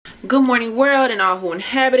Good morning world and all who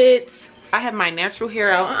inhabit it. I have my natural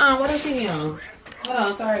hair out. What I see on? Hold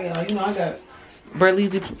on, sorry y'all. You know I got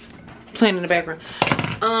Burleezy playing in the background.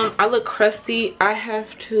 I look crusty. I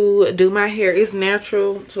have to do my hair. It's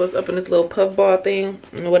natural, so it's up in this little puff ball thing,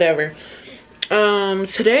 whatever.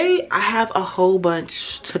 Today I have a whole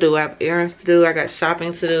bunch to do. I have errands to do. I got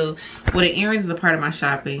shopping to do. Well, the errands is a part of my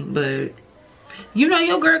shopping, but you know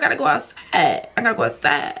your girl gotta go outside. I gotta go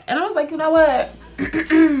outside. And I was like, you know what? I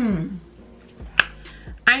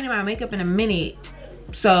ain't in my makeup in a minute,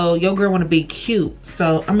 so your girl want to be cute,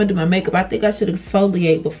 so I'm gonna do my makeup. I think I should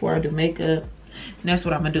exfoliate before I do makeup, and that's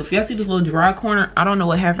what I'm gonna do. If y'all see this little dry corner, I don't know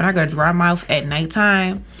what happened. I got a dry mouth at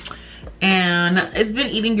nighttime and it's been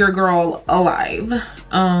eating your girl alive.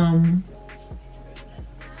 I'm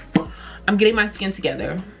getting my skin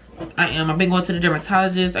together. I've been going to the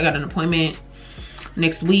dermatologist. I got an appointment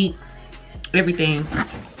next week. Everything.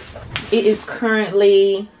 It is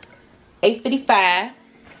currently 8:55.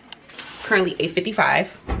 Currently 8:55.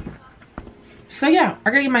 So yeah, I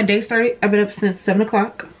gotta get my day started. I've been up since 7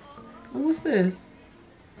 o'clock. Oh, what's this?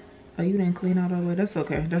 Oh, you didn't clean out all the way. That's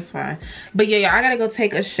okay. That's fine. But yeah, I gotta go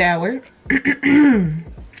take a shower.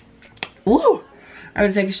 Woo! I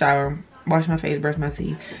gotta take a shower, wash my face, brush my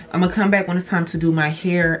teeth. I'm gonna come back when it's time to do my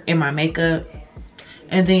hair and my makeup,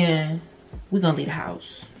 and then we're gonna leave the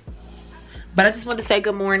house. But I just want to say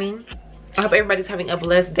good morning. I hope everybody's having a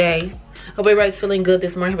blessed day. Hope everybody's feeling good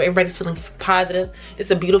this morning. Hope everybody's feeling positive. It's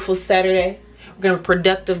a beautiful Saturday. We're gonna have a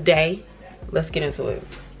productive day. Let's get into it.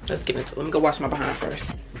 Let's get into it. Let me go wash my behind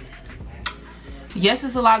first. Yes,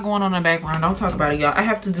 there's a lot going on in the background. Don't talk about it, y'all. I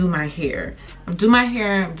have to do my hair. Do my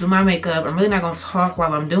hair, do my makeup. I'm really not gonna talk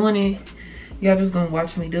while I'm doing it. Y'all just gonna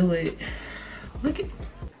watch me do it. Look at.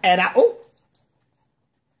 And oh.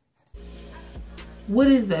 What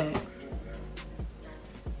is that?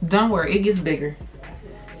 Don't worry, it gets bigger.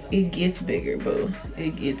 It gets bigger, boo.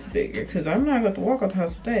 It gets bigger. Because I'm not about to walk out the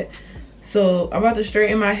house with that. So I'm about to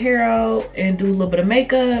straighten my hair out and do a little bit of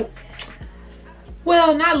makeup.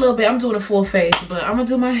 Well, not a little bit. I'm doing a full face. But I'm going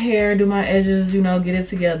to do my hair, do my edges, you know, get it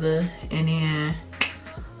together. And then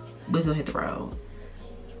we're going to hit the road.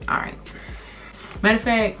 Alright. Matter of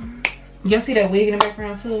fact, y'all see that wig in the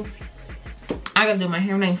background too? I got to do my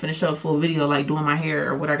hair. I'm not even finna show a full video like doing my hair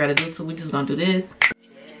or what I got to do. So we just going to do this.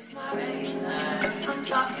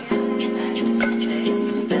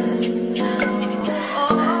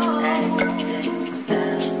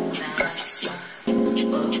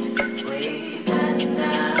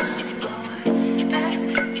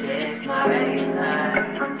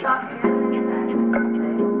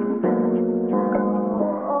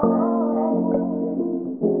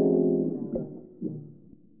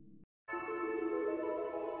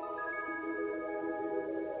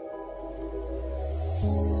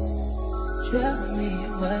 Tell me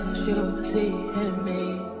what you see in me.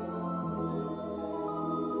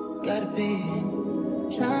 Gotta be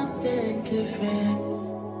something different.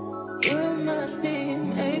 You must be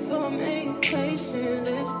made for me. Patience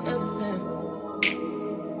is nothing.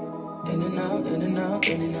 In and out, in and out,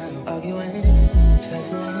 in and out. Arguing,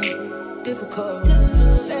 trifling, difficult.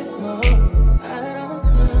 Let go. I don't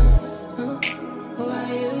know why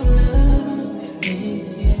you love me.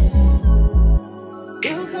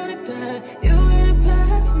 You got it bad. You got it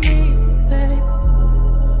bad for me, babe.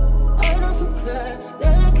 I don't feel glad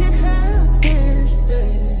that I can have this,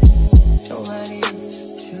 babe. Nobody else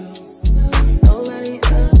you. Nobody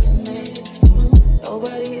else makes me.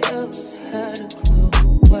 Nobody else had a clue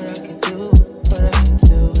what I could do, what I could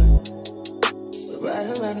do. We're right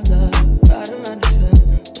around the love, right around the trust,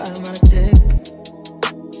 right around the dick,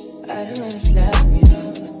 right around the slap me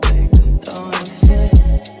up, like I'm throwing a fit.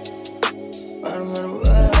 Right around the world,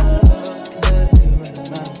 right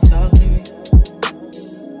around talking to me.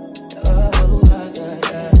 Oh, I got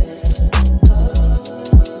that.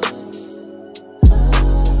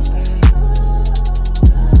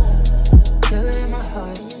 Feel it in my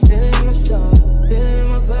heart, feel it in my soul, feel it in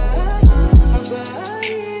my body,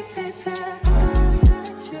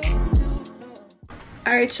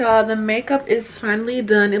 Alright y'all, the makeup is finally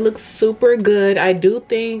done. It looks super good. I do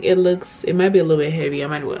think it might be a little bit heavy. I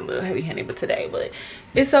might have went a little heavy handed but today, but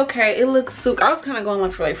it's okay. It looks super. I was kind of going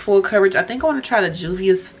like for like full coverage. I think I want to try the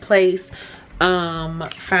Juvia's Place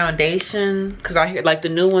foundation, because I hear like the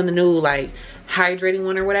new like hydrating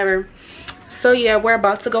one or whatever. So yeah, we're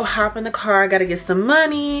about to go hop in the car. I gotta get some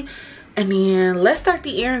money, and then let's start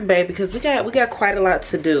the errands, babe, because we got quite a lot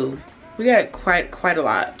to do. We got quite a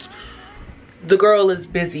lot. The girl is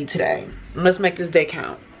busy today. Let's make this day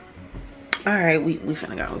count. All right, we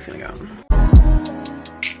finna go. We finna go.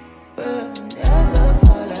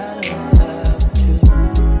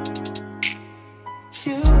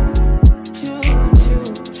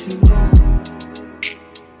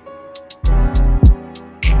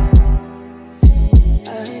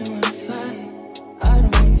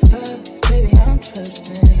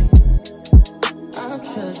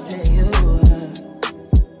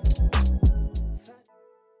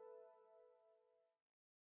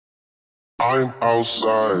 I'm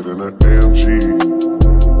outside in an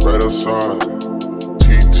AMG, right outside,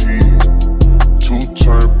 TT,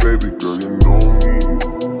 two-turn baby girl, you know me.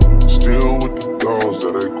 Still with the dogs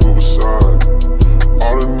that I grew beside.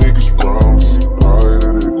 All the niggas round me, die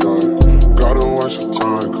and they die. Gotta watch the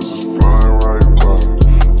time, cause it's flying right by.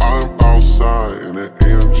 I'm outside in an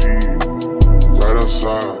AMG, right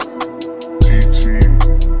outside, TT,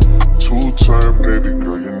 two-turn baby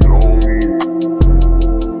girl, you know me.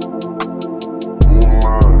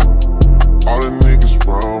 All the niggas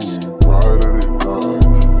round me, ride and they die.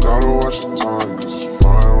 Gotta watch the time, cause it's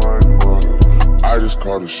flying right by. I just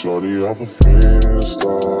caught a shorty off a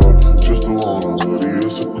Finsta. Just the one on hoodie,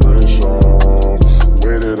 it's a crenshaw.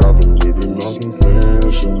 Way that I've been living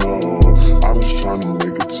unconventional. I'm just trying to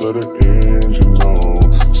make it to the end, you know.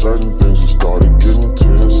 Certain things have started getting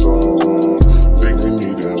pissed off. Think we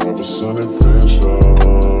need to have a sun adventure.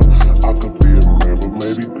 I could be a man, but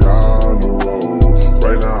maybe down the road.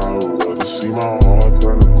 Right now I would rather see my heart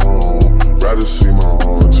turn to chrome. Rather see my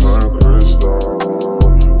heart turn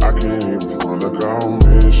crystal. I can't even front like I don't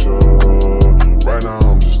miss you. Right now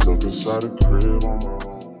I'm just stuck inside the crib on my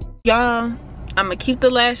own. Y'all, I'ma keep the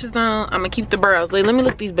lashes on. I'ma keep the brows. Like, let me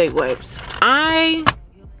look these baby wipes. I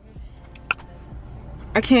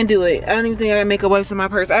can't do it. I don't even think I got makeup wipes in my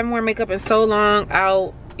purse. I haven't worn makeup in so long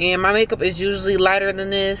out, and my makeup is usually lighter than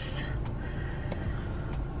this.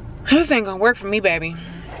 This ain't gonna work for me, baby.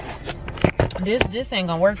 This ain't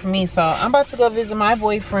gonna work for me. So I'm about to go visit my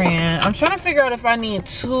boyfriend. I'm trying to figure out if I need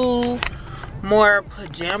 2 more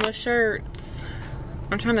pajama shirts.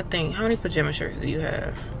 I'm trying to think, how many pajama shirts do you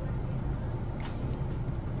have?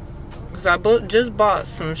 Because I just bought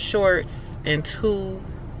some shorts and 2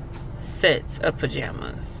 sets of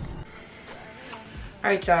pajamas.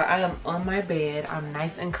 Alright, y'all, I am on my bed. I'm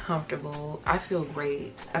nice and comfortable. I feel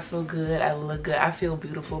great. I feel good. I look good. I feel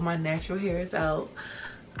beautiful. My natural hair is out.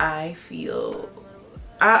 I feel,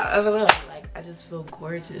 I don't know, like, I just feel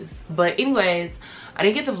gorgeous. But anyways, I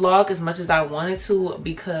didn't get to vlog as much as I wanted to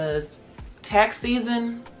because tax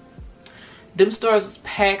season, them stores was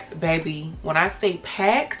packed, baby. When I say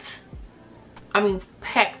packed, I mean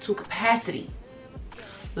packed to capacity.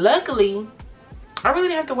 Luckily, I really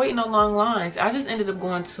didn't have to wait no long lines. I just ended up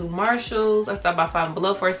going to Marshall's. I stopped by Five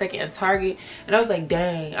Below for a second and Target. And I was like,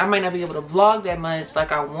 dang, I might not be able to vlog that much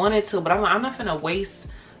like I wanted to. But I'm like, I'm not finna waste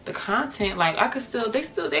the content. Like, I could still, they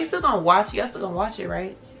still gonna watch it. Y'all still gonna watch it,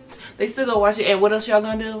 right? They still gonna watch it. And what else y'all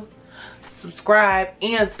gonna do? Subscribe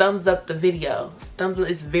and thumbs up the video. Thumbs up,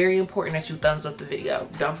 it's very important that you thumbs up the video.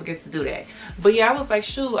 Don't forget to do that. But yeah, I was like,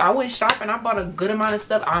 shoot, I went shopping. I bought a good amount of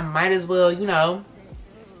stuff. I might as well, you know,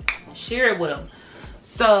 share it with them.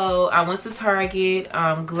 So I went to Target.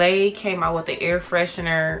 Glade came out with the air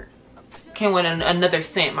freshener. Came with another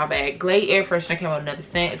scent, my bad. Glade air freshener came with another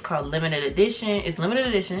scent. It's called limited edition. It's limited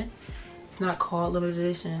edition. It's not called limited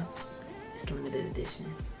edition. It's limited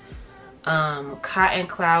edition. Cotton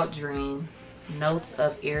Cloud Dream. Notes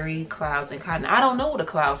of airy clouds and cotton. I don't know what a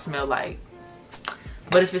cloud smell like.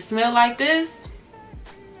 But if it smell like this,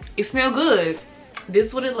 it smell good. This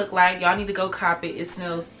is what it look like. Y'all need to go cop it. It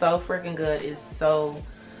smells so freaking good. It's so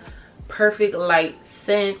perfect light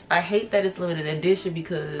scent. I hate that it's limited edition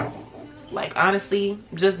because, like, honestly,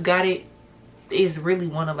 just got it. It's really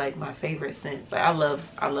one of like my favorite scents. Like, I love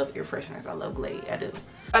air fresheners. I love Glade. I do.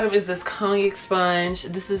 Item is this cognac sponge.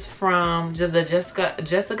 This is from the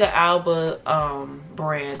Jessica Alba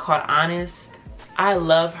brand called Honest. I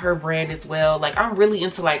love her brand as well. Like, I'm really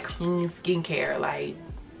into like clean skincare. Like,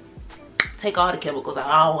 take all the chemicals out.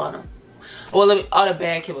 I don't want them. Well, all the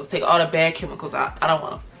bad chemicals. Take all the bad chemicals out. I don't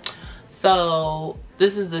want them. So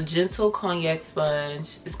this is the Gentle Cognac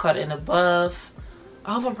Sponge. It's called an Above.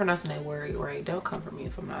 I hope I'm pronouncing that word right. Don't come for me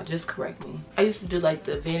if I'm not. Just correct me. I used to do like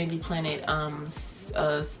the Vanity Planet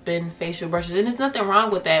spin facial brushes, and there's nothing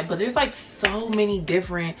wrong with that. But there's like so many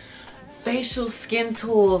different facial skin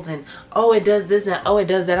tools, and oh, it does this and oh, it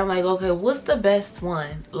does that. I'm like, okay, what's the best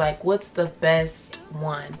one? Like, what's the best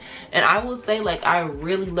one? And I will say, like, I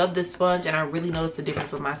really love this sponge, and I really noticed the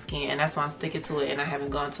difference with my skin, and that's why I'm sticking to it, and I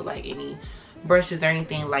haven't gone to like any brushes or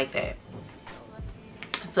anything like that.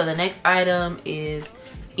 So the next item is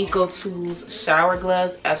Eco Tools shower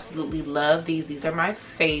gloves. Absolutely love these. These are my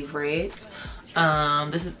favorites.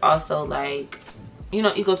 This is also like, you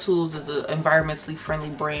know, Eco Tools is an environmentally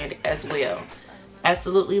friendly brand as well.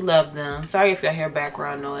 Absolutely love them. Sorry if y'all hear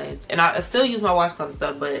background noise. And I still use my washcloth and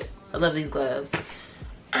stuff, but I love these gloves.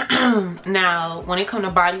 Now, when it comes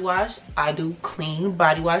to body wash, I do clean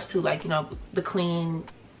body wash too. Like, you know, the clean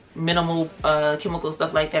minimal chemical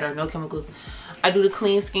stuff like that, or no chemicals. I do the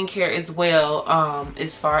clean skincare as well,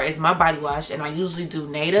 as far as my body wash, and I usually do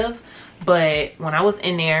Native. But when I was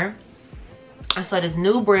in there, I saw this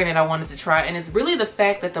new brand that I wanted to try, and it's really the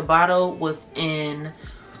fact that the bottle was in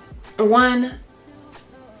one.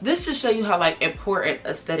 This just show you how like important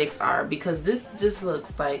aesthetics are, because this just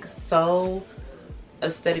looks like so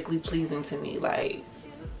aesthetically pleasing to me. Like,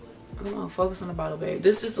 come on, focus on the bottle, babe.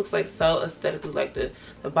 This just looks like so aesthetically, like the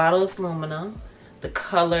bottle is aluminum, the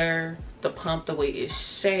color, the pump, the way it's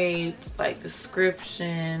shaped, like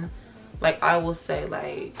description. Like, I will say,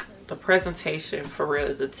 like, the presentation for real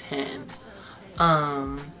is a 10.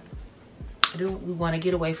 Do we want to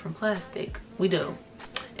get away from plastic? We do.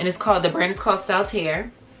 And it's called, the brand is called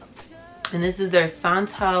Saltaire. And this is their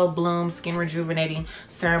Santal Bloom Skin Rejuvenating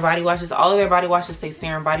Serum Body Washes. All of their body washes say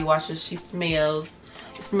serum body washes. She smells,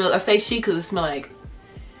 I say she because it smells like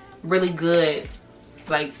really good,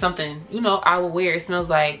 like something, you know, I would wear. It smells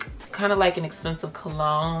like kind of like an expensive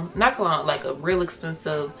cologne, not cologne, like a real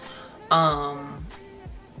expensive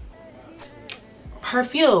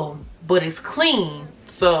perfume, but it's clean.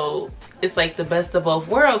 So it's like the best of both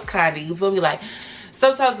worlds, kind of, you feel me? Like,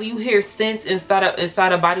 sometimes when you hear scents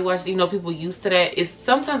inside a body wash, you know, people used to that.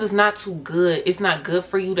 Sometimes it's not too good. It's not good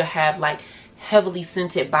for you to have like heavily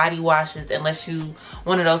scented body washes, unless you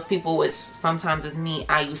one of those people, which sometimes is me.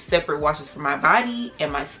 I use separate washes for my body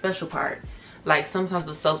and my special part. Like, sometimes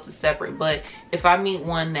the soaps are separate, but if I meet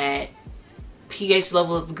one that pH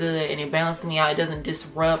level is good and it balances me out, it doesn't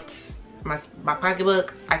disrupt my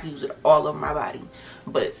pocketbook, I can use it all over my body.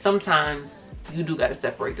 But sometimes you do gotta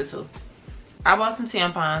separate the two. I bought some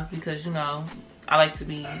tampons because, you know, I like to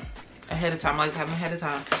be ahead of time. I like to have them ahead of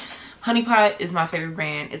time. Honey Pot is my favorite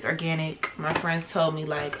brand. It's organic. My friends told me,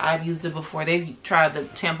 like, I've used it before. They've tried the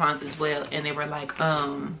tampons as well, and they were like,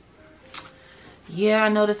 yeah, I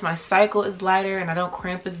noticed my cycle is lighter and I don't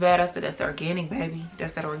cramp as bad. I said, that's organic, baby.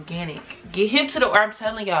 That's that organic. Get hip to the, I'm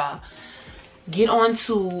telling y'all, get on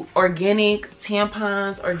to organic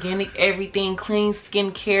tampons, organic everything, clean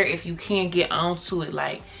skincare if you can get onto it.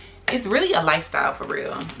 Like, it's really a lifestyle for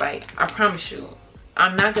real. Like, I promise you,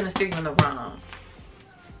 I'm not gonna steer you in the wrong.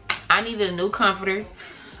 I needed a new comforter.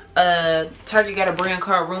 Target got a brand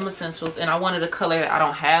called Room Essentials, and I wanted a color that I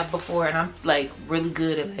don't have before, and I'm like really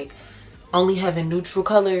good at like only having neutral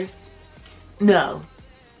colors. No.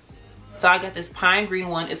 So I got this pine green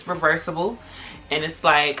one. It's reversible, and it's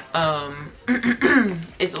like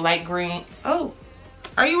it's light green. Oh,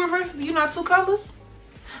 are you reversible? You not two colors?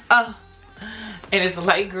 Oh. And it's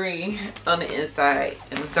light green on the inside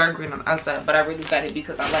and it's dark green on the outside, but I really got it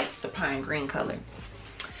because I like the pine green color.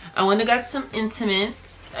 I went and got some intimates.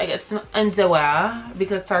 I got some underwear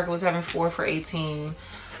because Target was having 4 for $18. And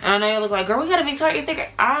I know you look like, girl, we got a Victoria's Secret.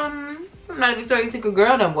 I'm not a Victoria's Secret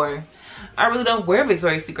girl no more. I really don't wear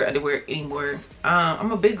Victoria's Secret underwear anymore.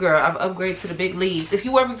 I'm a big girl. I've upgraded to the big leaves. If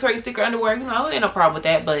you wear Victoria's Secret underwear, you know, ain't no problem with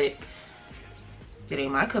that, but it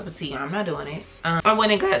ain't my cup of tea. I'm not doing it. I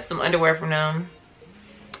went and got some underwear from them.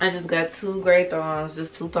 I just got 2 gray thongs,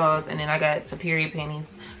 just 2 thongs, and then I got some period panties.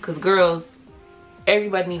 Cause girls,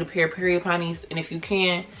 everybody need a pair of period panties, and if you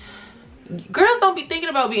can, girls don't be thinking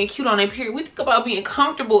about being cute on their period. We think about being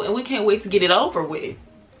comfortable, and we can't wait to get it over with.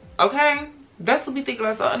 Okay, that's what we think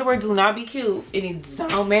about. So underwear do not be cute, and it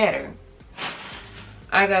don't matter.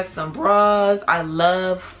 I got some bras. I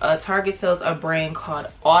love Target sells a brand called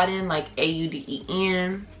Auden, like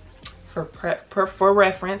A-U-D-E-N. For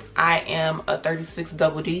reference, I am a 36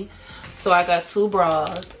 double D, so I got 2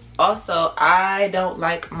 bras. Also, I don't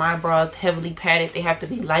like my bras heavily padded. They have to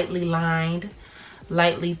be lightly lined,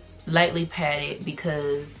 lightly padded,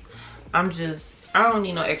 because I don't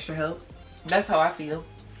need no extra help. That's how I feel.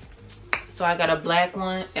 So I got a black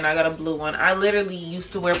one and I got a blue one. I literally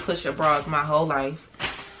used to wear push-up bras my whole life,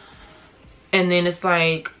 and then it's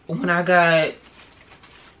like when I got,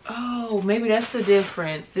 oh, maybe that's the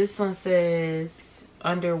difference. This one says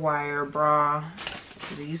underwire bra.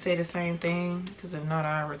 Do you say the same thing? Because if not,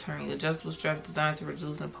 I'll return you. Adjustable strap designed to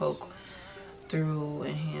reduce and poke through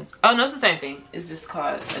enhance. Oh no, it's the same thing. It's just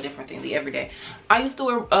called a different thing. The everyday. I used to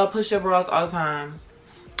wear push-up bras all the time.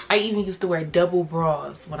 I even used to wear double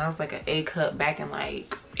bras when I was like an A cup back in,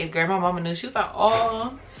 like, if girl, my mama knew, she was like,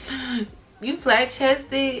 oh, you flat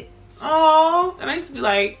chested. Oh, and I used to be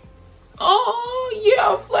like, oh yeah,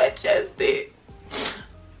 I'm flat chested.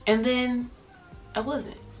 And then I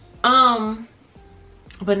wasn't.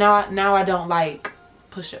 But now I don't like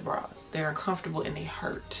push-up bras. They're uncomfortable and they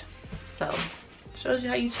hurt. So shows you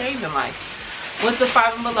how you change in life. Went to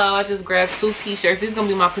Five and Below. I just grabbed 2 t-shirts. These are gonna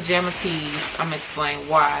be my pajama tees. I'm gonna explain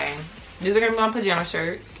why. These are gonna be my pajama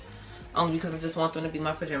shirts. only because I just want them to be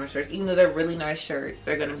my pajama shirts. Even though they're really nice shirts,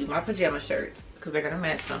 they're gonna be my pajama shirts because they're gonna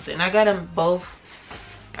match something. And I got them both.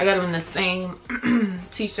 I got them in the same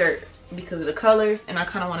t-shirt because of the colors, and I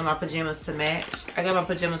kind of wanted my pajamas to match. I got my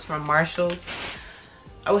pajamas from Marshalls.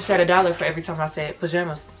 I wish I had $1 for every time I said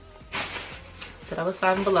pajamas. So that was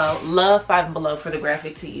Five and Below. Love Five and Below for the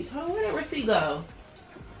graphic tees. Oh, where did receipt go?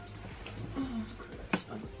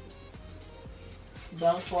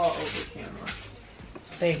 Don't fall over camera.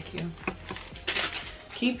 Thank you.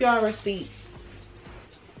 Keep y'all receipts.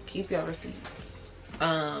 Keep y'all receipts.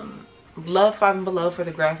 Love Five and Below for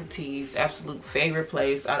the graphic tees. Absolute favorite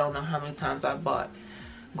place. I don't know how many times I bought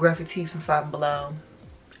graphic tees from Five and Below.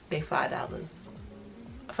 They $5.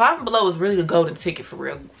 Five and Below is really the golden ticket for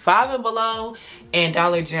real. Five and Below and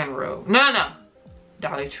Dollar General. No.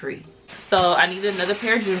 Dollar Tree. So I needed another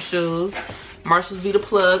pair of gym shoes. Marshalls be the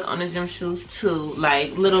plug on the gym shoes too.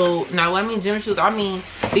 Like little, now when I mean gym shoes, I mean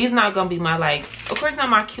these not gonna be my, like, of course not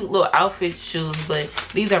my cute little outfit shoes, but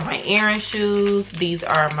these are my errand shoes. These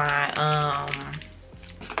are my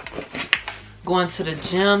going to the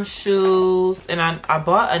gym shoes. And I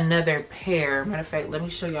bought another pair. Matter of fact, let me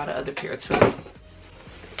show y'all the other pair too.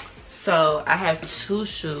 So I have 2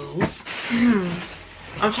 shoes.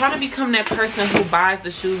 I'm trying to become that person who buys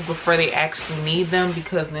the shoes before they actually need them,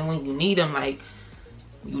 because then when you need them, like,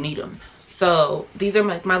 you need them. So these are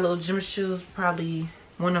my little gym shoes. Probably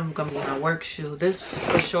one of them gonna be my work shoe. This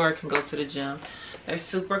for sure can go to the gym. They're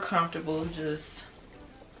super comfortable. Just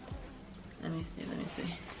let me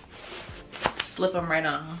see. Slip them right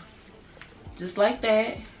on, just like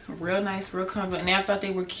that. Real nice, real comfortable. And I thought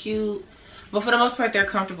they were cute, but for the most part they're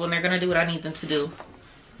comfortable and they're gonna do what I need them to do,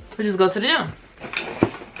 which is go to the gym.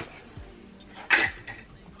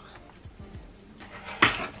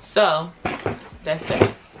 So that's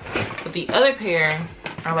that. But the other pair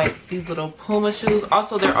are like these little Puma shoes.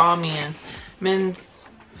 Also, they're all men's. Men's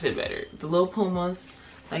fit better. The little Pumas,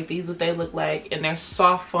 like these, what they look like, and they're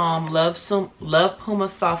soft foam. Love Puma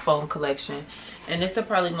soft foam collection. And this will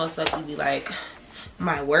probably most likely be like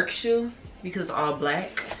my work shoe because it's all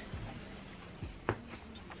black.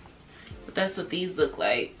 But that's what these look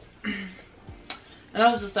like. And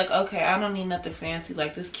I was just like, okay, I don't need nothing fancy.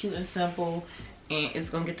 Like, this cute and simple, and it's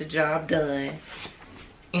gonna get the job done.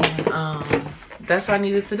 And that's what I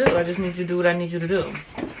needed to do. I just need you to do what I need you to do.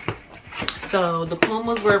 So the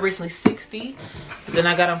Pumas were originally $60. Then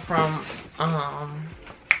I got them from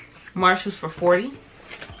Marshalls for $40.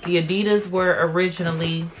 The Adidas were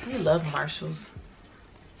originally, we love Marshalls,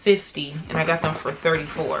 $50, and I got them for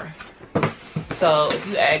 $34. So if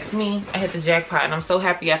you ask me, I hit the jackpot, and I'm so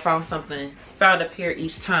happy I found a pair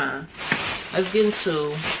each time. Let's get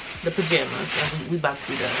into the pajamas, and we about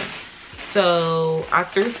to be done. So I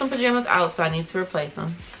threw some pajamas out, so I need to replace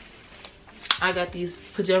them. I got these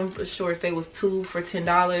pajama shorts. They was 2 for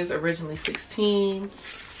 $10, originally $16.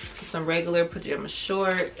 Some regular pajama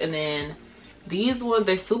shorts, and then these ones,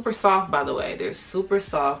 they're super soft, by the way. They're super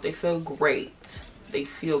soft. They feel great. They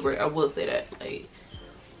feel great. I will say that. Like,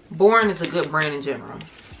 Born is a good brand in general.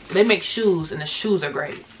 They make shoes, and the shoes are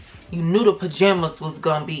great. You knew the pajamas was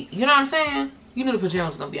gonna be, you know what I'm saying? You knew the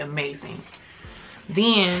pajamas was gonna be amazing.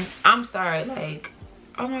 Then, I'm sorry, like,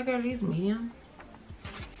 oh my god, are these medium?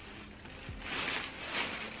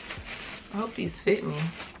 I hope these fit me.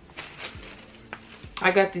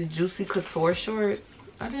 I got these Juicy Couture shorts.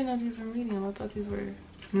 I didn't know these were medium. I thought these were,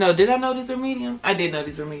 no, did I know these were medium? I did know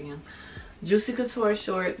these were medium. Juicy Couture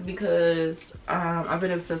shorts because I've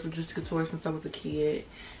been obsessed with Juicy Couture since I was a kid,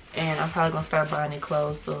 and I'm probably gonna start buying their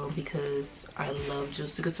clothes soon because I love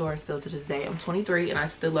Juicy Couture still to this day. I'm 23 and I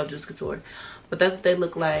still love Juicy Couture. But that's what they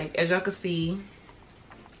look like. As y'all can see,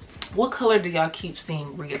 what color do y'all keep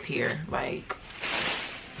seeing reappear? Like,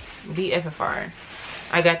 VFFR.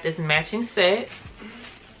 I got this matching set.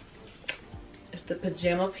 It's the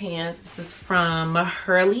pajama pants. This is from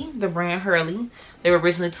Hurley, the brand Hurley. They were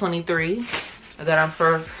originally $23. I got them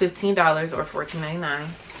for $15 or $14.99.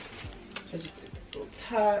 It's just a little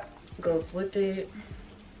top goes with it.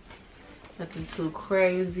 Nothing too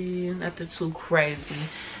crazy. Nothing too crazy.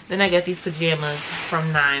 Then I got these pajamas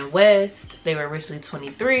from 9 West. They were originally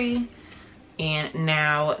 $23, and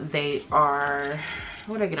now they are,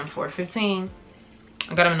 what did I get them for? $15.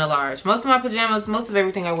 I got them in a large. Most of my pajamas, most of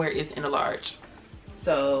everything I wear is in a large.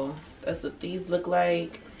 So that's what these look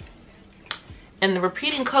like. And the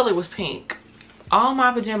repeating color was pink. All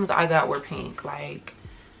my pajamas I got were pink. Like,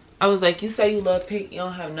 I was like, you say you love pink, you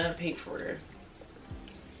don't have none pink for real.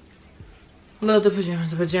 Love the pajamas.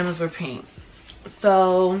 The pajamas were pink.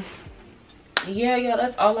 So yeah,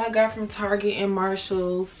 that's all I got from Target and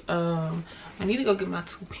Marshalls. I need to go get my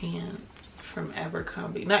 2 pants. from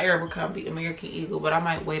Abercrombie, not Abercrombie, American Eagle, but I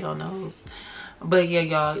might wait on those. But yeah,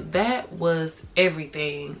 y'all, that was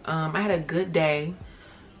everything. I had a good day.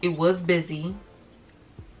 It was busy.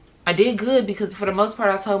 I did good because for the most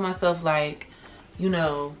part I told myself, like, you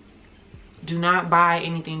know, do not buy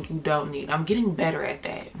anything you don't need. I'm getting better at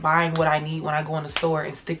that, buying what I need when I go in the store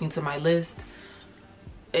and sticking to my list.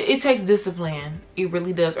 It takes discipline, it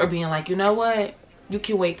really does. Or being like, you know what, you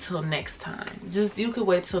can wait till next time. Just, you can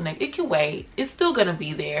wait till next, it can wait, it's still gonna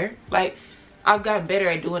be there. Like, I've gotten better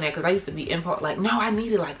at doing that because I used to be impulsive, like, no, I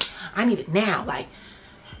need it, like, I need it now, like,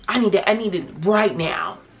 I need it right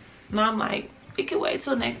now. Now I'm like, it can wait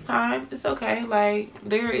till next time, it's okay. Like,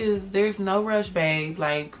 there's no rush, babe,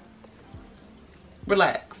 like,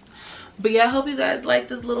 relax. But yeah, I hope you guys like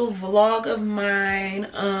this little vlog of mine.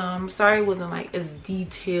 Sorry it wasn't like as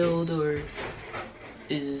detailed or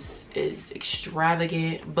as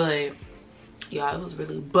extravagant, but yeah, it was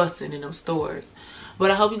really busting in them stores.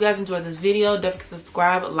 But I hope you guys enjoyed this video. Definitely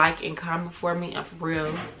subscribe, like, and comment for me. And for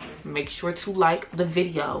real, make sure to like the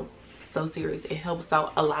video. So serious, it helps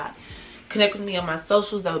out a lot. Connect with me on my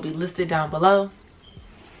socials that will be listed down below,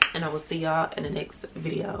 and I will see y'all in the next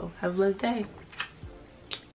video. Have a blessed day.